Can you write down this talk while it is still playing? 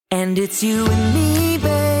And it's you and me,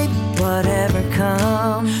 babe, whatever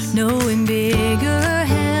comes. Knowing bigger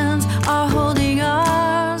hands are holding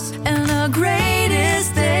ours, and the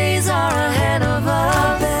greatest days are ahead of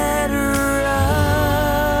us. A better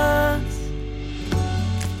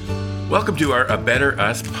us. Welcome to our A Better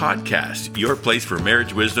Us podcast, your place for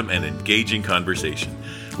marriage wisdom and engaging conversation.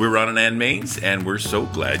 We're Ron and Ann Maines, and we're so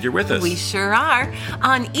glad you're with us. We sure are.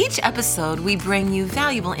 On each episode, we bring you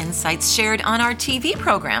valuable insights shared on our TV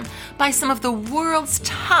program by some of the world's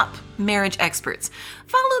top marriage experts,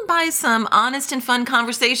 followed by some honest and fun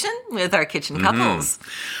conversation with our kitchen couples.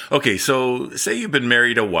 Okay, so say you've been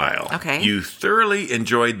married a while. Okay. You thoroughly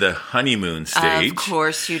enjoyed the honeymoon stage. Of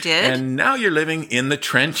course you did. And now you're living in the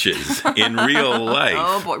trenches in real life.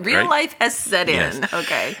 Oh boy, real life has set in. Yes.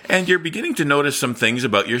 Okay. And you're beginning to notice some things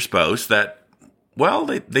about your spouse that, well,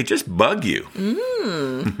 they just bug you.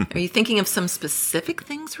 Are you thinking of some specific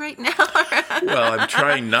things right now? Well, I'm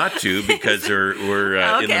trying not to because we're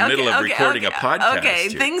in the middle of recording a podcast. Okay,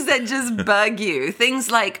 here. things that just bug you.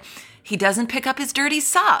 Things like he doesn't pick up his dirty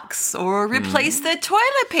socks or replace the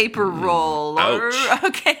toilet paper roll. Ouch.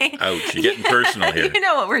 Okay. Ouch, you're getting personal here. You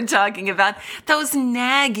know what we're talking about. Those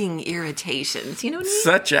nagging irritations. You know what I mean?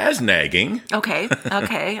 Such as nagging. Okay.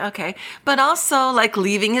 But also like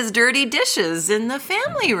leaving his dirty dishes in the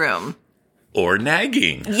family room. Or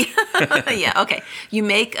nagging. Yeah, okay. You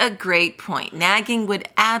make a great point. Nagging would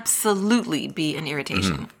absolutely be an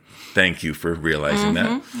irritation. Thank you for realizing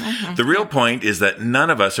that. The real point is that none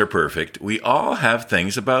of us are perfect. We all have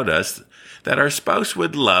things about us that our spouse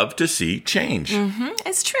would love to see change.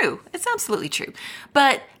 It's true. It's absolutely true.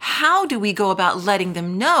 But how do we go about letting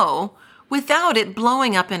them know without it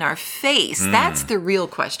blowing up in our face? That's the real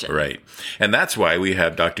question. Right. And that's why we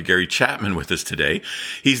have Dr. Gary Chapman with us today.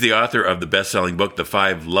 He's the author of the best-selling book, The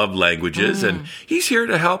 5 Love Languages, and he's here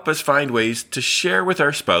to help us find ways to share with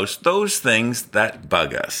our spouse those things that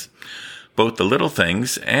bug us. Both the little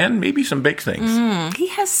things and maybe some big things. He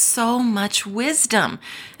has so much wisdom.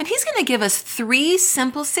 And he's going to give us 3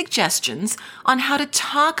 simple suggestions on how to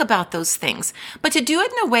talk about those things, but to do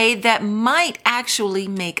it in a way that might actually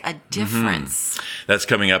make a difference. That's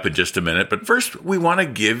coming up in just a minute. But first, we want to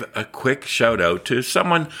give a quick shout out to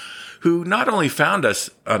someone who not only found us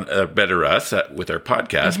on A Better Us with our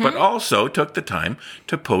podcast, but also took the time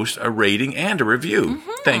to post a rating and a review.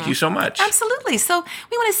 Thank you so much. Absolutely. So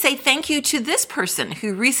we want to say thank you to this person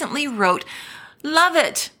who recently wrote, "Love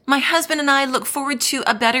it. My husband and I look forward to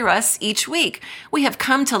A Better Us each week. We have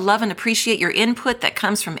come to love and appreciate your input that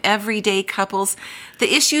comes from everyday couples.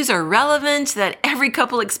 The issues are relevant that every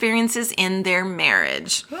couple experiences in their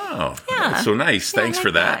marriage." Oh, Yeah. that's so nice. Yeah, Thanks I for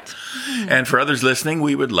like that. And for others listening,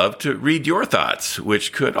 we would love to read your thoughts,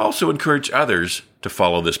 which could also encourage others to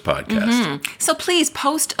follow this podcast. So please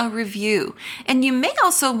post a review. And you may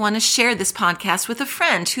also want to share this podcast with a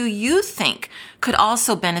friend who you think could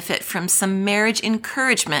also benefit from some marriage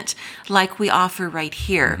encouragement like we offer right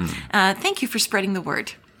here. Thank you for spreading the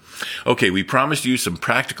word. Okay, we promised you some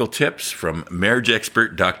practical tips from marriage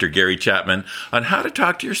expert Dr. Gary Chapman on how to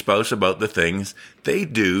talk to your spouse about the things they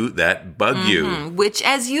do that bug you. Which,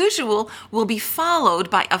 as usual, will be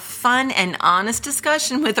followed by a fun and honest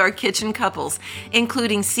discussion with our kitchen couples,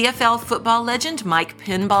 including CFL football legend Mike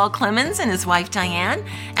Pinball Clemens and his wife Diane,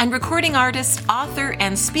 and recording artist, author,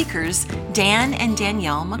 and speakers Dan and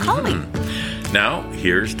Danielle McCauley. Now,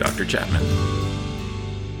 here's Dr. Chapman.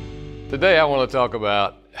 Today I want to talk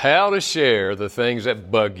about how to share the things that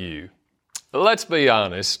bug you. Let's be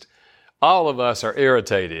honest, all of us are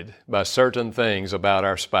irritated by certain things about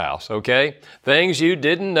our spouse, okay? Things you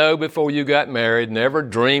didn't know before you got married, never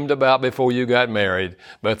dreamed about before you got married,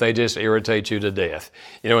 but they just irritate you to death.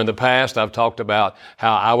 You know, in the past, I've talked about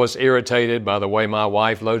how I was irritated by the way my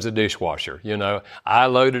wife loads the dishwasher. You know, I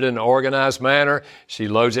load it in an organized manner. She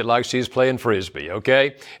loads it like she's playing Frisbee,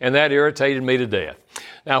 okay? And that irritated me to death.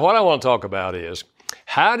 Now, what I want to talk about is,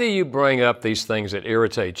 how do you bring up these things that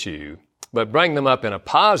irritate you, but bring them up in a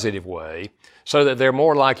positive way so that they're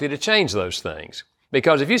more likely to change those things?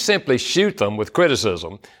 Because if you simply shoot them with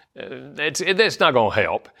criticism, it's not going to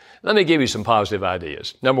help. Let me give you some positive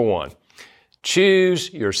ideas. Number 1,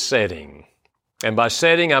 choose your setting. And by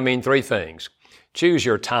setting, I mean 3 things. Choose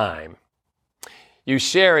your time. You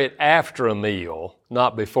share it after a meal,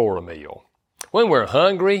 not before a meal. When we're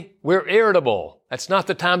hungry, we're irritable. That's not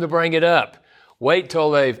the time to bring it up. Wait till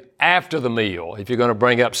they've after the meal if you're going to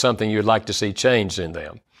bring up something you'd like to see changed in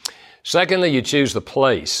them. Secondly, you choose the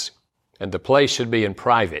place, and the place should be in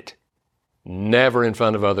private, never in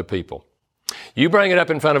front of other people. You bring it up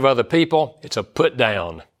in front of other people, it's a put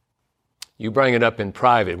down. You bring it up in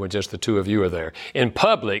private when just the two of you are there. In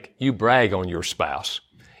public, you brag on your spouse.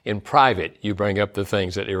 In private, you bring up the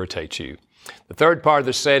things that irritate you. The third part of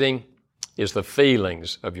the setting is the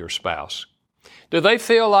feelings of your spouse. Do they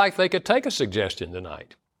feel like they could take a suggestion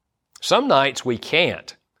tonight? Some nights we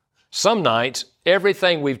can't. Some nights,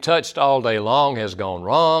 everything we've touched all day long has gone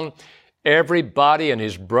wrong. Everybody and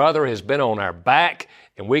his brother has been on our back,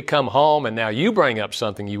 and we come home and now you bring up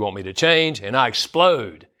something you want me to change, and I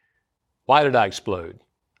explode. Why did I explode?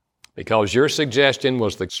 Because your suggestion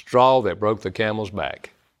was the straw that broke the camel's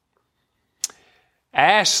back.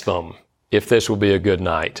 Ask them if this will be a good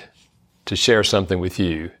night to share something with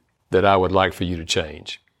you that I would like for you to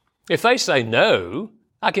change. If they say no,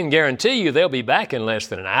 I can guarantee you they'll be back in less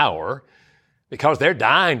than an hour because they're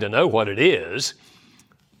dying to know what it is.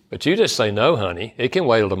 But you just say, no, honey, it can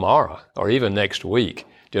wait till tomorrow or even next week.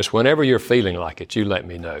 Just whenever you're feeling like it, you let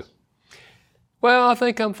me know. Well, I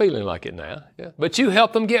think I'm feeling like it now. Yeah. But you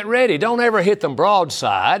help them get ready. Don't ever hit them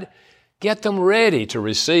broadside. Get them ready to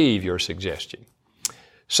receive your suggestion.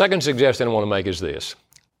 Second suggestion I want to make is this.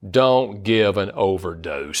 Don't give an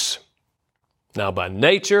overdose. Now, by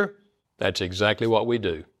nature, that's exactly what we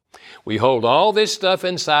do. We hold all this stuff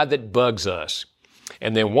inside that bugs us.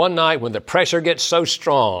 And then one night when the pressure gets so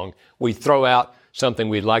strong, we throw out something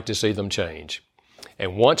we'd like to see them change.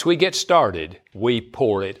 And once we get started, we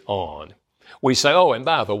pour it on. We say, oh, and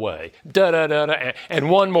by the way, da-da-da-da, and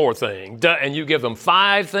one more thing, and you give them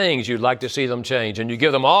 5 things you'd like to see them change, and you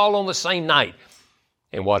give them all on the same night.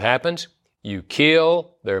 And what happens? You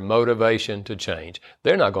kill their motivation to change.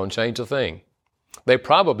 They're not going to change a thing. They're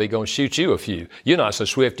probably going to shoot you a few. You're not so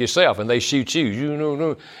swift yourself, and they shoot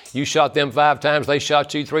you. You shot them 5 times, they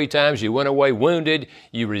shot you 3 times, you went away wounded,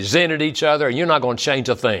 you resented each other, and you're not going to change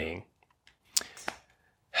a thing.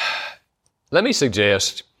 Let me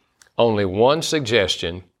suggest only one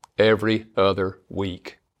suggestion every other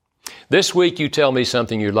week. This week you tell me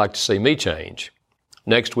something you'd like to see me change.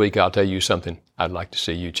 Next week I'll tell you something I'd like to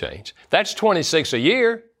see you change. That's 26 a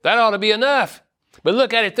year. That ought to be enough. But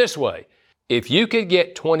look at it this way. If you could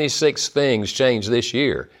get 26 things changed this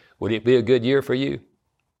year, would it be a good year for you?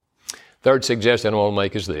 Third suggestion I want to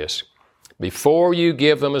make is this. Before you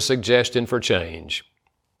give them a suggestion for change,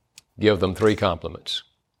 give them 3 compliments.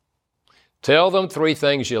 Tell them 3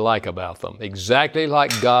 things you like about them, exactly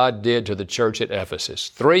like God did to the church at Ephesus.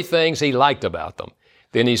 3 things He liked about them.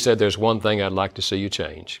 Then He said, there's one thing I'd like to see you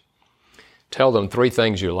change. Tell them 3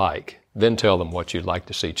 things you like, then tell them what you'd like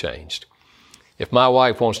to see changed. If my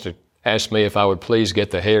wife wants to ask me if I would please get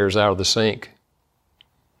the hairs out of the sink,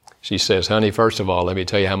 she says, honey, first of all, let me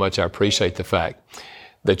tell you how much I appreciate the fact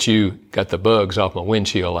that you got the bugs off my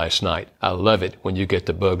windshield last night. I love it when you get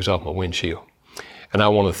the bugs off my windshield. And I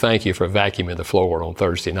want to thank you for vacuuming the floor on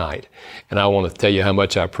Thursday night. And I want to tell you how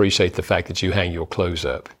much I appreciate the fact that you hang your clothes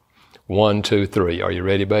up. 1, 2, 3. Are you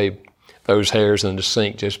ready, babe? Those hairs in the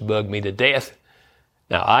sink just bug me to death.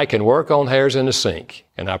 Now, I can work on hairs in the sink,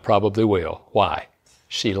 and I probably will. Why?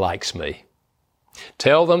 She likes me.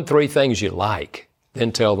 Tell them 3 things you like,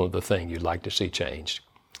 then tell them the thing you'd like to see changed.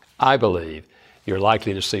 I believe you're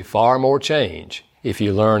likely to see far more change if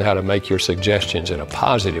you learn how to make your suggestions in a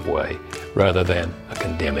positive way rather than a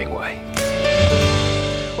condemning way.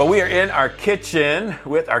 Well, we are in our kitchen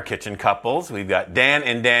with our kitchen couples. We've got Dan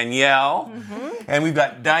and Danielle, and we've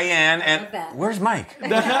got Diane and where's Mike? He's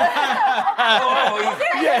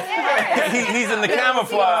in the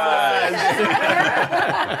camouflage.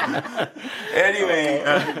 Anyway,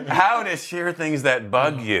 how to share things that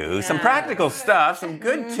bug you. Some practical stuff, some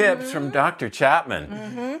good tips from Dr.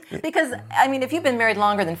 Chapman. Because, I mean, if you've been married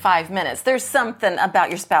longer than 5 minutes, there's something about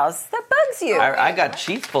your spouse that bugs you. I got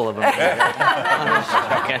sheets full of them.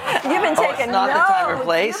 You've been taking not notes. the time or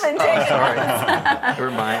place. You've been taking Sorry.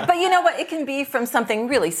 Never mind. But you know what? It can be from something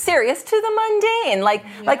really serious to the mundane.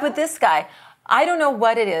 Like with this guy. I don't know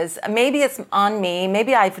what it is. Maybe it's on me.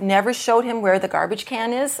 Maybe I've never showed him where the garbage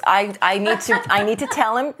can is. I need to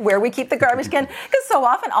tell him where we keep the garbage can, because so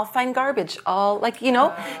often I'll find garbage all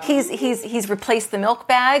he's replaced the milk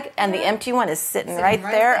bag and the empty one is sitting right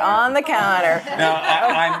there on the counter. Now,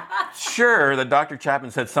 I'm sure that Dr.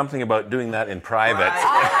 Chapman said something about doing that in private.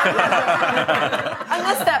 I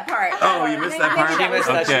missed that part. Oh, you missed that part? She missed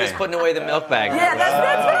that. She was putting away the milk bag. Yeah,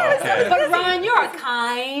 that's what I was saying. But Ron, you're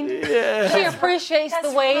kind. Yeah. She appreciates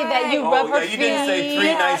the way that you rub her feet. You didn't say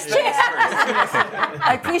 3 nice things first.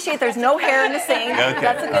 I appreciate there's no hair in the sink. Okay.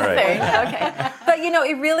 That's a good thing. Okay. But you know,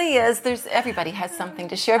 it really is. Everybody has something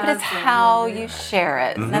to share, but it's how you share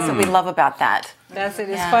it. And that's what we love about that. That's it.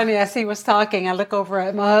 It's funny. As he was talking, I look over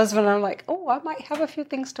at my husband and I'm like, oh, I might have a few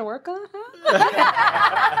things to work on, huh?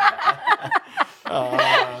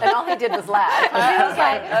 And all he did was laugh. He was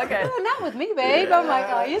like, okay. Oh, not with me, babe. I'm like,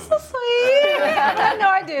 oh, you're so sweet. I know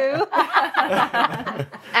I do.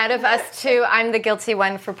 Out of us two, I'm the guilty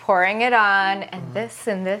one for pouring it on, and this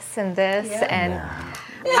and this and this, and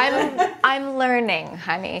I'm learning,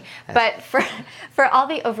 honey. But for all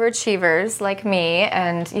the overachievers like me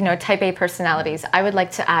and type A personalities, I would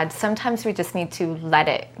like to add, sometimes we just need to let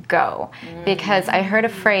it go. Because I heard a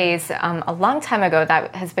phrase a long time ago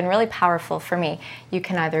that has been really powerful for me. You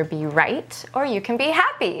can either be right or you can be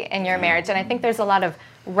happy in your marriage. And I think there's a lot of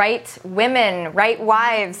right women, right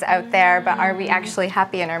wives out there, but are we actually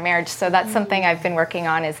happy in our marriage? So that's something I've been working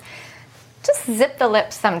on, is just zip the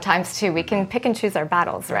lips sometimes too. We can pick and choose our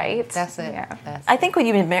battles, right? That's it. Yeah. I think when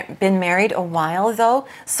you've been married a while, though,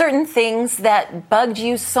 certain things that bugged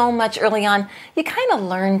you so much early on, you kind of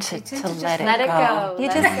learn to let it go. You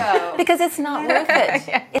just go. Because it's not worth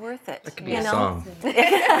it. It's worth it. It could be a song.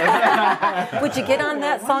 Would you get on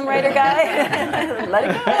that songwriter guy? Let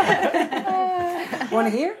it go.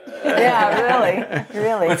 Want to hear? Yeah,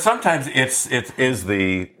 really. But sometimes it is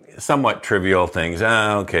the somewhat trivial things.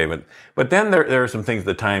 Okay, but then there are some things,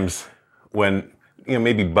 the times when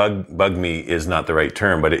maybe bug me is not the right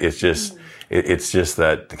term, but it's just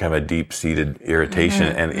that kind of a deep-seated irritation,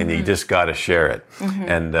 and you just got to share it,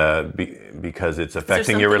 and because it's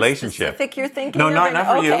affecting your relationship. Specific you're thinking? No,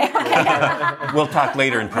 not for you. Okay. We'll talk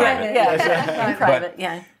later in private. In private.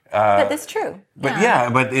 But that's true. But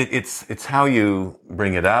it's how you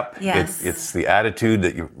bring it up. Yes. It's the attitude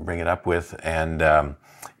that you bring it up with, and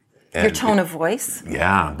your tone of voice.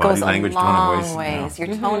 Yeah, body language, tone of voice. Ways. Your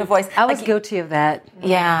tone of voice. I was guilty of that.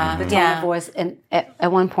 Yeah. The tone of voice. And at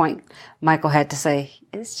one point, Michael had to say,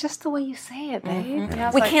 it's just the way you say it, babe.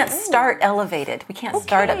 We can't start elevated. We can't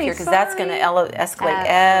start up here because that's going to escalate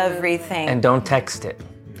everything. And don't text it.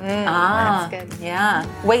 That's good. Yeah.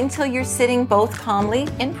 Wait until you're sitting both calmly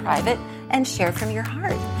in private and share from your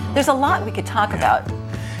heart. There's a lot we could talk about.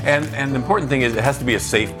 And the important thing is it has to be a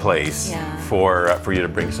safe place for you to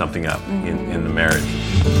bring something up in the marriage.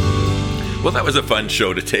 Well, that was a fun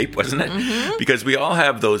show to tape, wasn't it? Because we all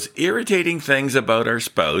have those irritating things about our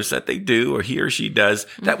spouse that they do or he or she does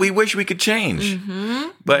that we wish we could change.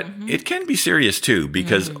 But it can be serious too,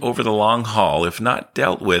 because over the long haul, if not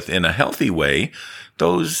dealt with in a healthy way,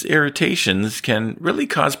 those irritations can really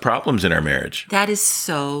cause problems in our marriage. That is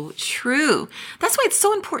so true. That's why it's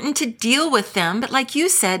so important to deal with them, but like you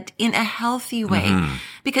said, in a healthy way.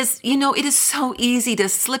 Because, it is so easy to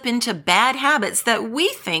slip into bad habits that we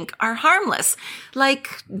think are harmless,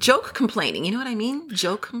 like joke complaining. You know what I mean?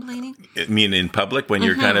 Joke complaining. I mean, in public, when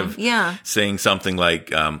you're kind of saying something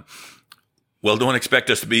like, well, don't expect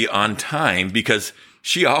us to be on time because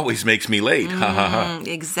she always makes me late. Ha ha ha.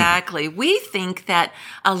 Exactly. We think that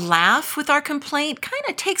a laugh with our complaint kind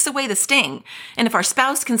of takes away the sting. And if our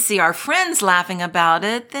spouse can see our friends laughing about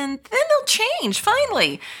it, then they'll change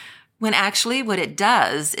finally. When actually what it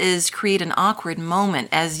does is create an awkward moment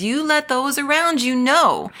as you let those around you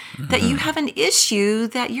know that you have an issue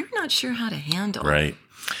that you're not sure how to handle. Right.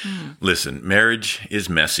 Listen, marriage is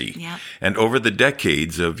messy. Yeah. And over the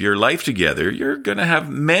decades of your life together, you're going to have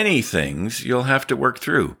many things you'll have to work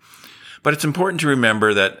through. But it's important to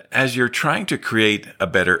remember that as you're trying to create a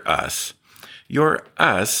better us, your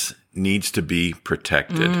us needs to be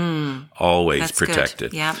protected. Always That's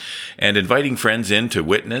protected. Good. Yeah. And inviting friends in to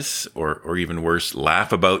witness or even worse,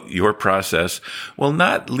 laugh about your process will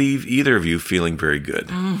not leave either of you feeling very good.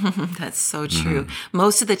 That's so true.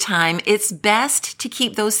 Most of the time, it's best to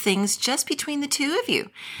keep those things just between the two of you.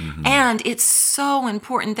 And it's so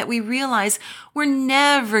important that we realize we're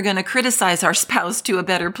never going to criticize our spouse to a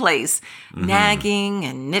better place. Nagging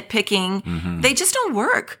and nitpicking, they just don't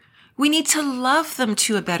work. We need to love them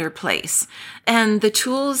to a better place. And the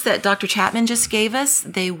tools that Dr. Chapman just gave us,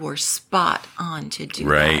 they were spot on to do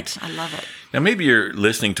that. I love it. Now, maybe you're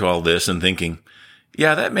listening to all this and thinking,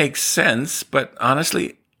 yeah, that makes sense, but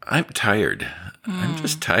honestly, I'm tired. I'm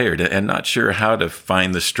just tired and not sure how to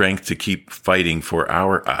find the strength to keep fighting for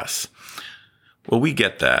our us. Well, we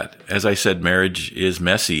get that. As I said, marriage is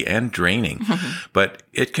messy and draining, but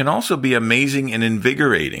it can also be amazing and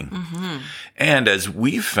invigorating. And as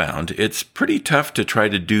we've found, it's pretty tough to try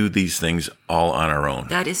to do these things all on our own.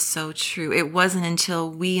 That is so true. It wasn't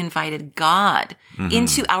until we invited God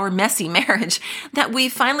into our messy marriage that we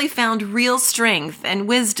finally found real strength and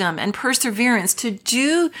wisdom and perseverance to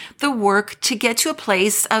do the work to get to a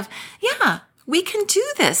place of, we can do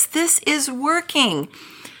this. This is working.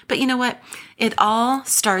 But you know what? It all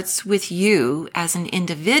starts with you as an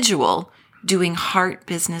individual doing heart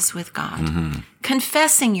business with God,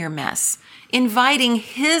 confessing your mess, inviting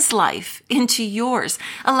His life into yours,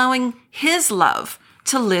 allowing His love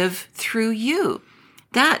to live through you.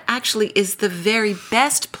 That actually is the very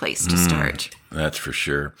best place to start. That's for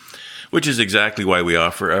sure. Which is exactly why we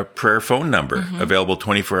offer a prayer phone number, available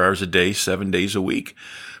 24 hours a day, 7 days a week.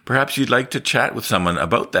 Perhaps you'd like to chat with someone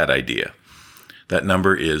about that idea. That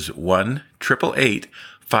number is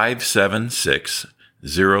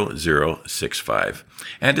 1-888-576-0065.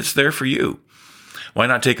 And it's there for you. Why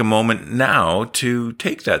not take a moment now to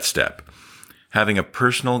take that step? Having a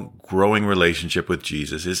personal, growing relationship with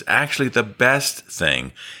Jesus is actually the best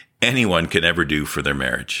thing anyone can ever do for their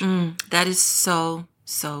marriage. That is so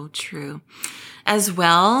true. As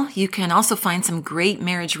well, you can also find some great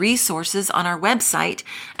marriage resources on our website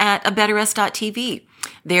at abetterus.tv.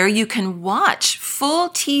 There you can watch full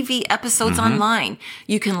TV episodes online.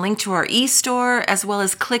 You can link to our e-store as well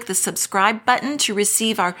as click the subscribe button to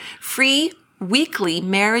receive our free weekly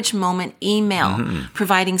Marriage Moment email,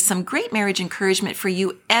 providing some great marriage encouragement for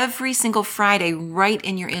you every single Friday right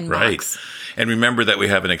in your inbox. Right. And remember that we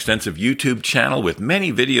have an extensive YouTube channel with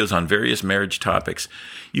many videos on various marriage topics.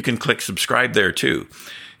 You can click subscribe there too.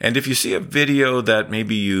 And if you see a video that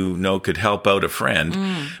maybe you know could help out a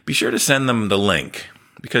friend, be sure to send them the link.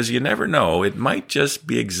 Because you never know, it might just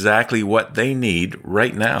be exactly what they need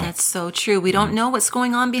right now. That's so true. We don't know what's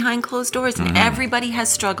going on behind closed doors, and everybody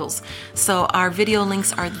has struggles. So our video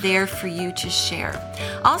links are there for you to share.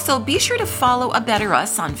 Also, be sure to follow A Better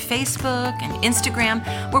Us on Facebook and Instagram,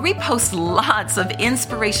 where we post lots of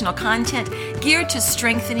inspirational content geared to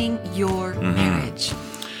strengthening your marriage.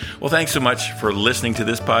 Well, thanks so much for listening to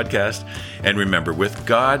this podcast. And remember, with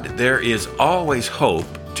God, there is always hope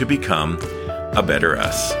to become a better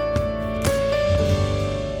us.